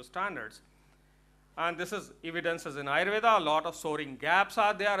WHO standards. And this is evidences in Ayurveda. A lot of soaring gaps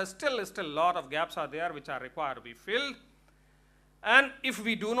are there. Still a lot of gaps are there which are required to be filled. And if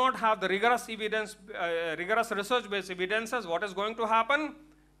we do not have the rigorous evidence, rigorous research-based evidences, what is going to happen?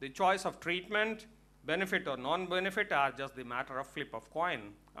 The choice of treatment, benefit or non-benefit, are just the matter of flip of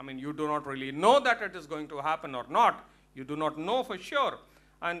coin. I mean, you do not really know that it is going to happen or not. You do not know for sure.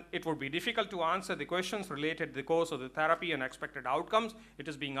 And it would be difficult to answer the questions related to the course of the therapy and expected outcomes. It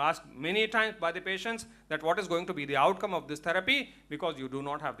is being asked many times by the patients that what is going to be the outcome of this therapy, because you do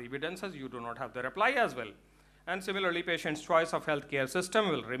not have the evidences, you do not have the reply as well. And similarly, patient's choice of healthcare system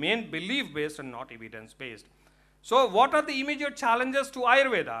will remain belief-based and not evidence-based. So what are the immediate challenges to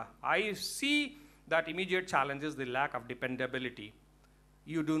Ayurveda? I see that immediate challenge is the lack of dependability.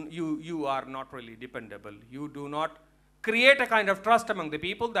 You are not really dependable. You do not create a kind of trust among the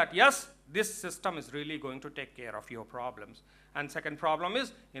people that yes, this system is really going to take care of your problems. And second problem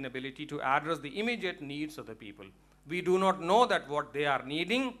is inability to address the immediate needs of the people. We do not know that what they are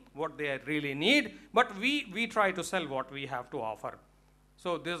needing, what they really need, but we try to sell what we have to offer.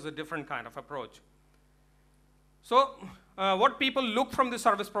 So this is a different kind of approach. So what people look from the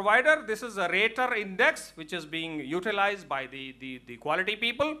service provider, this is a rater index which is being utilized by the quality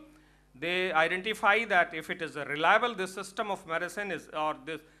people. They identify that if it is a reliable, this system of medicine is, or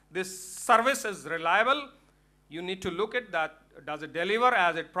this service is reliable, you need to look at that, does it deliver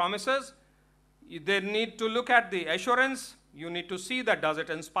as it promises? They need to look at the assurance. You need to see that does it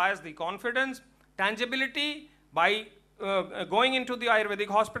inspire the confidence, tangibility. By going into the Ayurvedic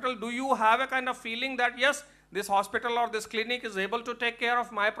hospital, do you have a kind of feeling that yes, this hospital or this clinic is able to take care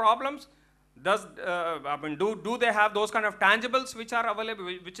of my problems? Do they have those kind of tangibles which are available,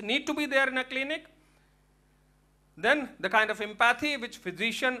 which need to be there in a clinic? Then the kind of empathy which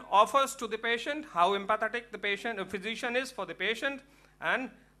physician offers to the patient, how empathetic the physician is for the patient, and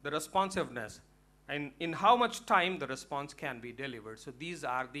the responsiveness, and in how much time the response can be delivered. So these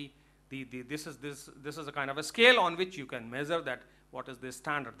are this is a kind of a scale on which you can measure that what is the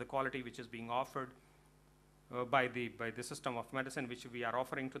standard, the quality which is being offered by the system of medicine which we are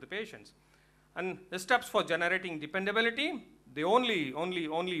offering to the patients. And the steps for generating dependability, the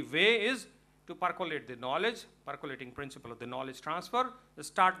only way is to percolate the knowledge, percolating principle of the knowledge transfer.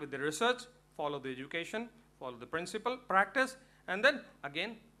 Start with the research, follow the education, follow the principle, practice, and then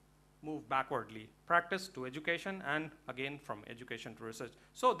again move backwardly. Practice to education, and again from education to research.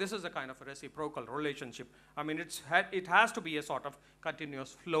 So this is a kind of a reciprocal relationship. I mean, it has to be a sort of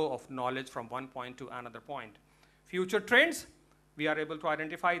continuous flow of knowledge from one point to another point. Future trends, we are able to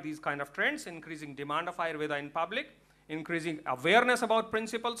identify these kind of trends: increasing demand of Ayurveda in public, increasing awareness about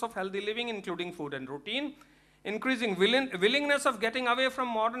principles of healthy living, including food and routine, increasing willingness of getting away from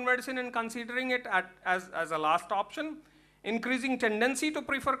modern medicine and considering it as a last option, increasing tendency to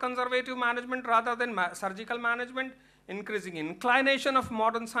prefer conservative management rather than surgical management, increasing inclination of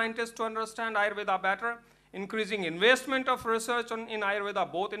modern scientists to understand Ayurveda better, increasing investment of research in Ayurveda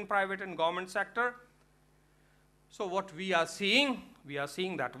both in private and government sector. So what we are seeing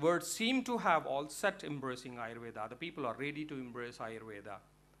that words seem to have all set embracing Ayurveda. The people are ready to embrace Ayurveda.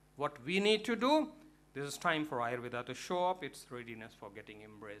 What we need to do, this is time for Ayurveda to show up its readiness for getting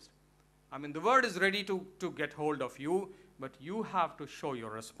embraced. I mean, the word is ready to get hold of you, but you have to show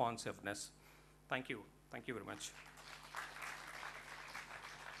your responsiveness. Thank you. Thank you very much.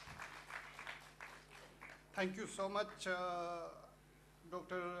 Thank you so much,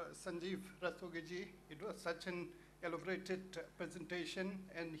 Dr. Sanjeev Rastogi ji. It was such an elaborated presentation,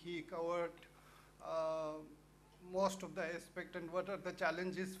 and he covered most of the aspect and what are the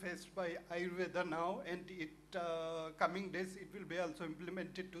challenges faced by Ayurveda now, and coming days it will be also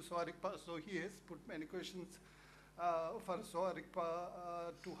implemented to Swarikpa. So he has put many questions for Swarikpa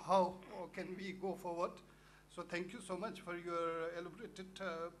to how can we go forward. So thank you so much for your elaborated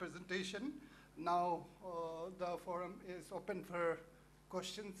presentation. Now the forum is open for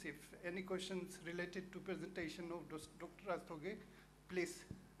questions. If any questions related to presentation of Dr. Rastogi, please.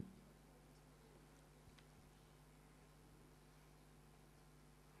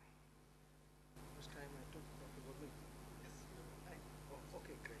 This time I took Dr. Gurmi. Yes. Oh,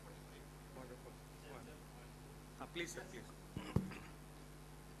 okay, great. Wonderful. Please, sir, please.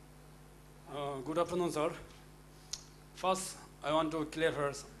 Good afternoon, sir. First, I want to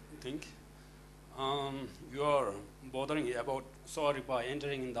clarify something. You are bothering about Swarikpa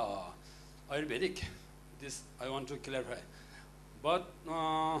entering in the Ayurvedic. This I want to clarify. But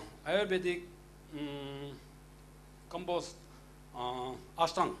Ayurvedic composed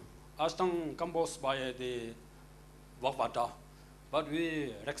Ashtang composed by the Vakvata, but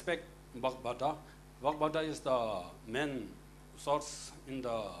we respect Vakvata. Vakvata is the main source in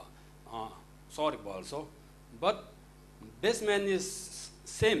the Sauric also, but basement is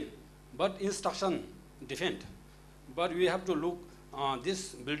same, but instruction different. But we have to look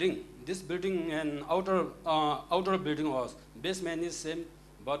this building and outer building was basement is same,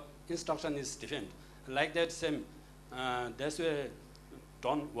 but instruction is different. Like that same. That's why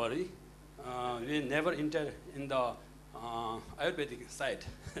don't worry. We never enter in the Ayurvedic side.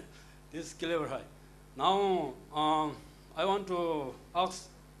 This is clever high. Now I want to ask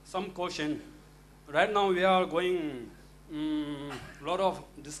some question. Right now we are going lot of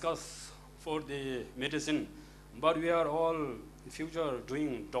discuss for the medicine, but we are all future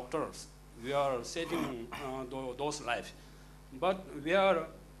doing doctors. We are saving those lives, but we are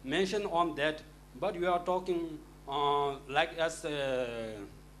mentioned on that. But we are talking like as a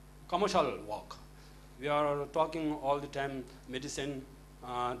commercial work. We are talking all the time medicine,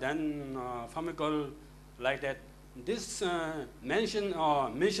 then pharmaceutical, like that. This mission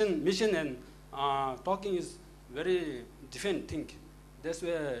and talking is very different thing. That's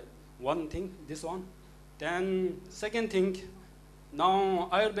where one thing, this one. Then second thing, now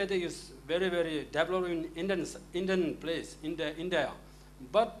Ayurveda is very, very developed in Indian place, India.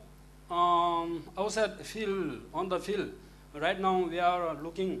 But outside on the field, right now we are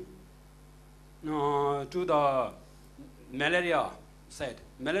looking to the malaria side.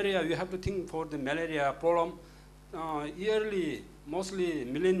 Malaria, you have to think for the malaria problem. Yearly, mostly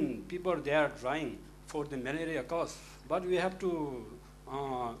million people they are trying for the malaria cause, but we have to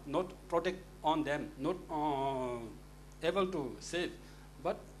not protect on them, not able to save,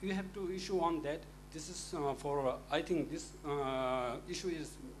 but we have to issue on that. This is for, I think this issue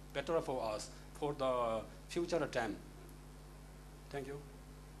is better for us for the future time. Thank you.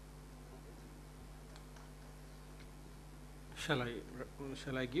 Shall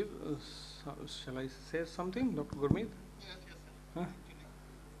I give? Shall I say something, Dr. Gurmeet? Yes.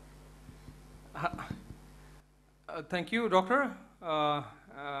 Huh? Thank you, Doctor.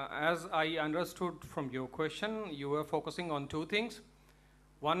 As I understood from your question, you were focusing on two things.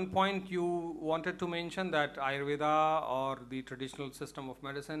 One point you wanted to mention that Ayurveda or the traditional system of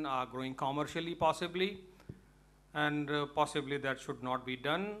medicine are growing commercially possibly, and possibly that should not be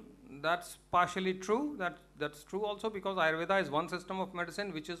done. That's partially true. That's true also, because Ayurveda is one system of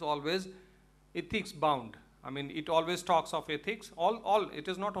medicine which is always ethics bound. I mean, it always talks of ethics. It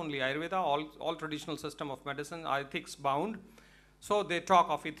is not only Ayurveda, all traditional system of medicine are ethics bound. So they talk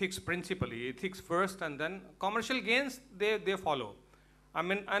of ethics principally, ethics first, and then commercial gains, they follow. I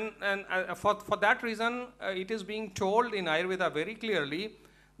mean, and for that reason, it is being told in Ayurveda very clearly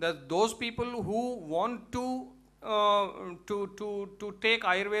that those people who want to take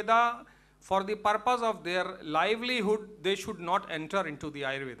Ayurveda for the purpose of their livelihood, they should not enter into the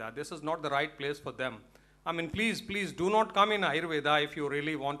Ayurveda. This is not the right place for them. I mean, please do not come in Ayurveda if you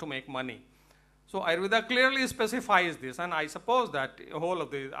really want to make money. So Ayurveda clearly specifies this, and I suppose that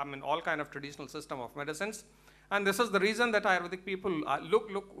all kind of traditional system of medicines, and this is the reason that Ayurvedic people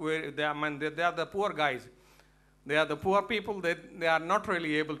look where they are. They are the poor guys. They are the poor people. They are not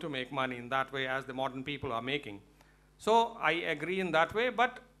really able to make money in that way as the modern people are making. So I agree in that way,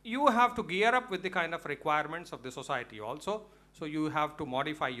 but you have to gear up with the kind of requirements of the society also. So you have to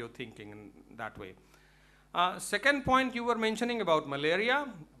modify your thinking in that way. Second point you were mentioning about malaria,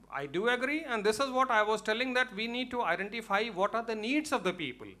 I do agree, and this is what I was telling, that we need to identify what are the needs of the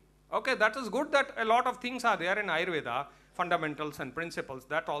people. Okay, that is good that a lot of things are there in Ayurveda, fundamentals and principles,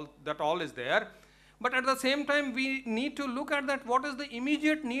 that all is there. But at the same time, we need to look at that, what is the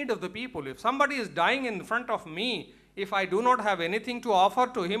immediate need of the people. If somebody is dying in front of me, if I do not have anything to offer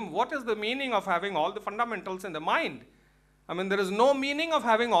to him, what is the meaning of having all the fundamentals in the mind? I mean, there is no meaning of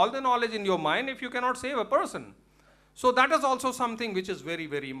having all the knowledge in your mind if you cannot save a person. So that is also something which is very,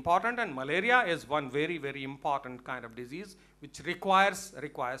 very important, and malaria is one very, very important kind of disease which requires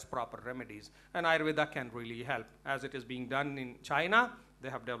proper remedies, and Ayurveda can really help, as it is being done in China. They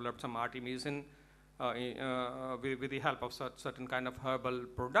have developed some artemisinin with the help of certain kind of herbal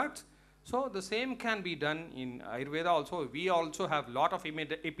products. So the same can be done in Ayurveda also. We also have a lot of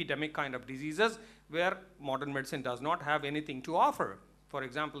epidemic kind of diseases where modern medicine does not have anything to offer. For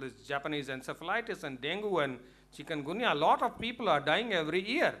example, this Japanese encephalitis and dengue and chikungunya, a lot of people are dying every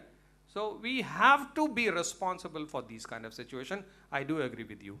year. So we have to be responsible for these kind of situation. I do agree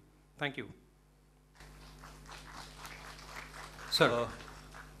with you. Thank you. Sir.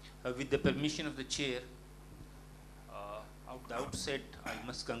 With the permission of the chair, At the outset, I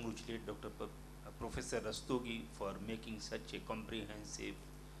must congratulate Professor Rastogi for making such a comprehensive,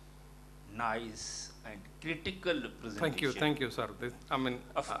 nice and critical presentation. Thank you, sir.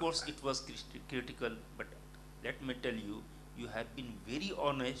 Of course, it was critical, but let me tell you, you have been very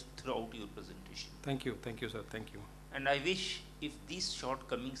honest throughout your presentation. Thank you, sir. Thank you. And I wish if these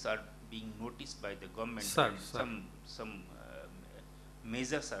shortcomings are being noticed by the government, Sir, and some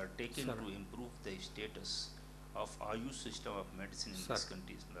measures are taken Sir. to improve the status of Ayush system of medicine in Sir. this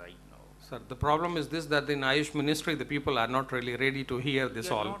country right now. Sir, the problem is this, that in Ayush ministry, the people are not really ready to hear this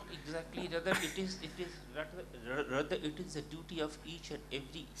We are all. not exactly, rather it is the duty of each and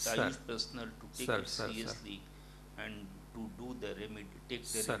every Sir. Ayush personnel to take Sir, it sir, sir. seriously and to do the take the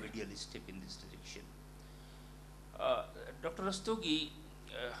Sir. remedial step in this direction. Dr. Rastogi,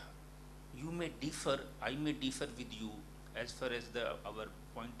 you may differ, I may differ with you as far as our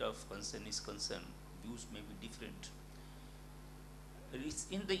point of concern is concerned. Views may be different.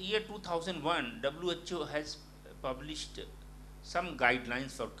 In the year 2001, WHO has published some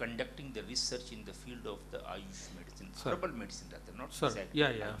guidelines for conducting the research in the field of the Ayush medicine, Sir. herbal medicine rather, not Sir, exactly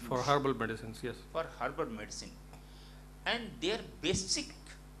yeah, Ayush, for herbal medicines, yes. for herbal medicine. And their basic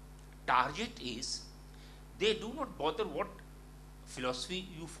target is, they do not bother what philosophy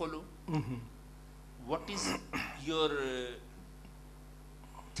you follow, what is your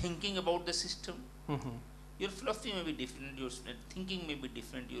thinking about the system. Your philosophy may be different, your thinking may be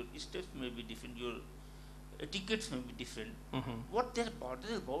different, your steps may be different, your etiquettes may be different. What they're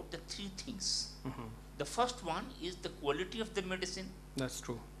bothered about, the three things. The first one is the quality of the medicine. That's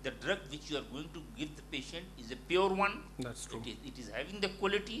true. The drug which you are going to give the patient is a pure one. That's true. It is having the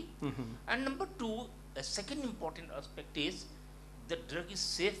quality. And number two, a second important aspect is the drug is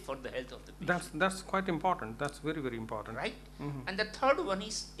safe for the health of the patient. That's quite important. That's very, very important. Right? And the third one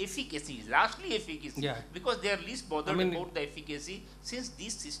is efficacy, lastly efficacy. Yeah. Because they are least bothered I mean, about the efficacy, since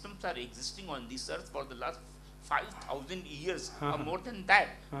these systems are existing on this earth for the last 5,000 years or more than that.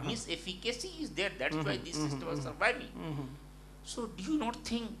 Means efficacy is there, that's why these systems are surviving. So do you not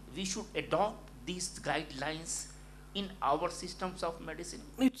think we should adopt these guidelines in our systems of medicine?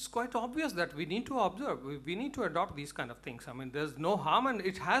 It's quite obvious that we need to observe, we need to adopt these kind of things. I mean, there's no harm and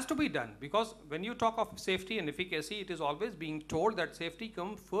it has to be done, because when you talk of safety and efficacy, it is always being told that safety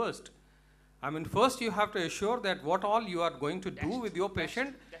comes first. I mean, first you have to assure that what all you are going to do with your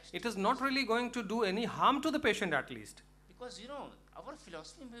patient, it is not really going to do any harm to the patient at least. Because our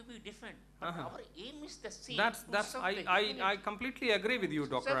philosophy may be different, but our aim is the same. I completely agree with you,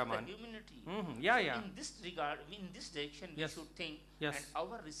 Dr. Rahman. Humanity. Yeah. In this regard, in this direction, we should think, and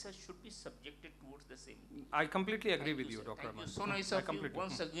our research should be subjected towards the same. I completely agree with you, Dr. Rahman. So nice of you.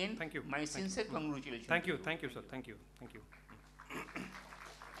 Once again, thank you. My sincere congratulations. Thank you, sir. Thank you.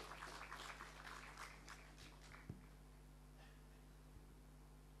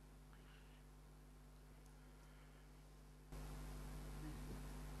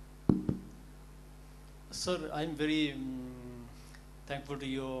 Sir, I'm very thankful to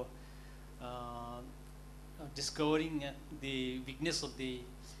your discovering the weakness of the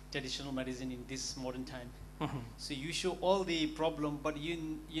traditional medicine in this modern time. So you show all the problem, but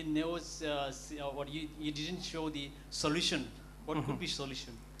you never you didn't show the solution. What could be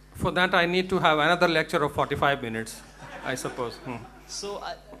solution? For that, I need to have another lecture of 45 minutes, I suppose. So,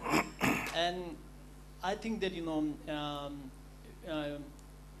 I think that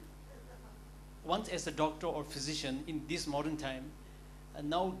once as a doctor or physician in this modern time,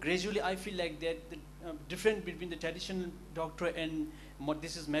 now gradually I feel like that the difference between the traditional doctor and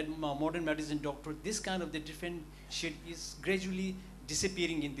modern medicine doctor, this kind of the different shade is gradually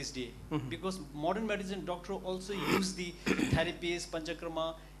disappearing in this day. Because modern medicine doctor also use the therapies,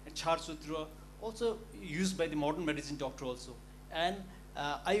 panchakrama, and char sutra, also used by the modern medicine doctor also. And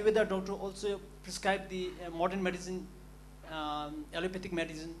Ayurveda doctor also prescribe the modern medicine, allopathic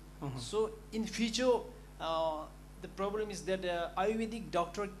medicine. So in future, the problem is that Ayurvedic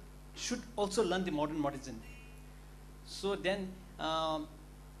doctor should also learn the modern medicine. So then, I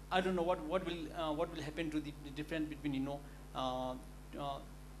don't know what will happen to the difference between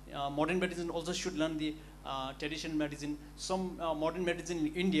modern medicine also should learn the traditional medicine. Some modern medicine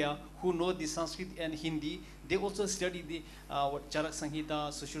in India who know the Sanskrit and Hindi, they also study the Charak Sanghita,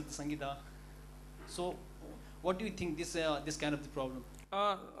 Sushruta Sanghita. So, what do you think this kind of the problem?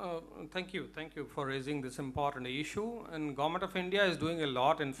 Thank you for raising this important issue. And Government of India is doing a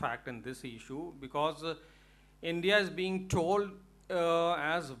lot, in fact, in this issue, because India is being told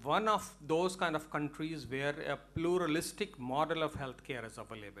as one of those kind of countries where a pluralistic model of healthcare is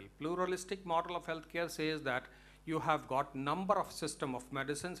available. Pluralistic model of healthcare says that you have got number of system of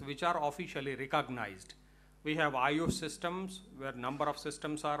medicines which are officially recognized. We have Ayush systems where number of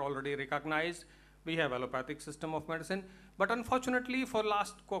systems are already recognized. We have allopathic system of medicine. But unfortunately, for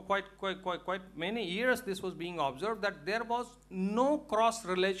last quite many years, this was being observed that there was no cross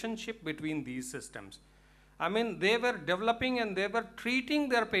relationship between these systems. I mean, they were developing and they were treating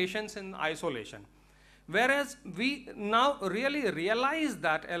their patients in isolation. Whereas we now really realize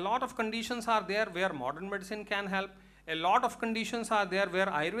that a lot of conditions are there where modern medicine can help. A lot of conditions are there where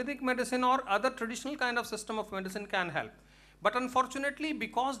Ayurvedic medicine or other traditional kind of system of medicine can help. But unfortunately,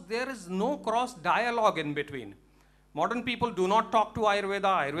 because there is no cross dialogue in between, modern people do not talk to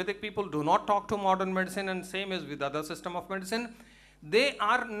Ayurveda, Ayurvedic people do not talk to modern medicine, and same is with other system of medicine. They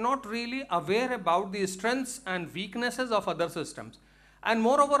are not really aware about the strengths and weaknesses of other systems. And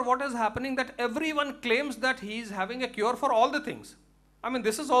moreover, what is happening that everyone claims that he is having a cure for all the things. I mean,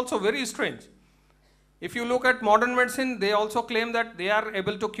 this is also very strange. If you look at modern medicine, they also claim that they are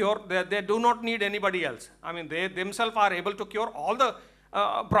able to cure, they do not need anybody else. I mean, they themselves are able to cure all the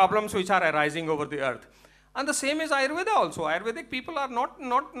problems which are arising over the earth. And the same is Ayurveda also. Ayurvedic people are not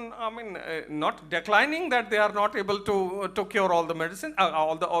declining that they are not able to cure all the medicine,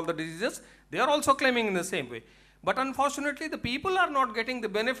 all the diseases. They are also claiming in the same way. But unfortunately, the people are not getting the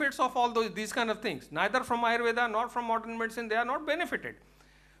benefits of all these kind of things. Neither from Ayurveda nor from modern medicine, they are not benefited.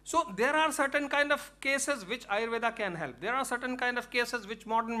 So there are certain kind of cases which Ayurveda can help. There are certain kind of cases which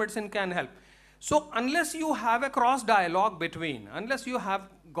modern medicine can help. So unless you have a cross dialogue between, unless you have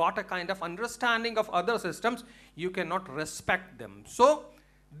got a kind of understanding of other systems, you cannot respect them. So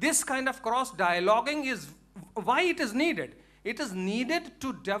this kind of cross dialoguing is why it is needed. It is needed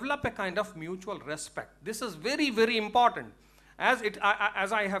to develop a kind of mutual respect. This is very, very important. As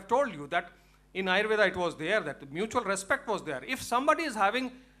I have told you that in Ayurveda it was there, that the mutual respect was there. If somebody is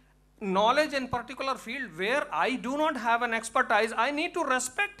having knowledge in particular field where I do not have an expertise, I need to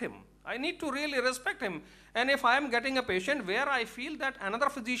respect him. I need to really respect him. And if I am getting a patient where I feel that another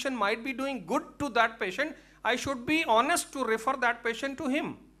physician might be doing good to that patient, I should be honest to refer that patient to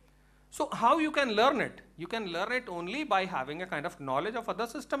him. So how you can learn it? You can learn it only by having a kind of knowledge of other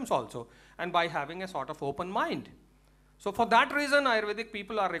systems also, and by having a sort of open mind. So for that reason, Ayurvedic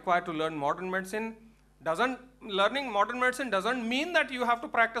people are required to learn modern medicine. Learning modern medicine doesn't mean that you have to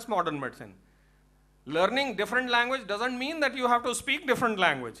practice modern medicine. Learning different language doesn't mean that you have to speak different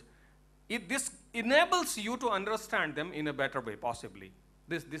language. This enables you to understand them in a better way, possibly.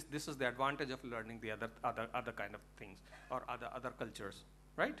 This is the advantage of learning the other kind of things or other cultures,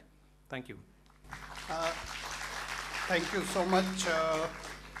 right? Thank you. Thank you so much,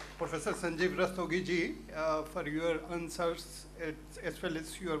 Professor Sanjeev Rastogi ji, for your answers as well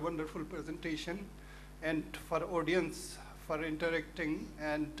as your wonderful presentation, and for audience for interacting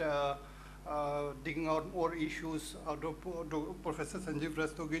and digging out more issues out of Professor Sanjeev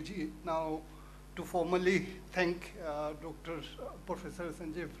Rastogi ji. Now, to formally thank Professor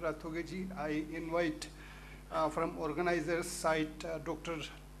Sanjeev Rastogi ji, I invite from organizers' side Dr.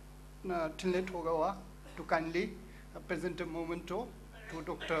 Tinlet Hogawa to kindly present a memento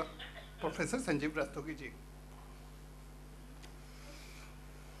to Professor Sanjeev Rastogi ji.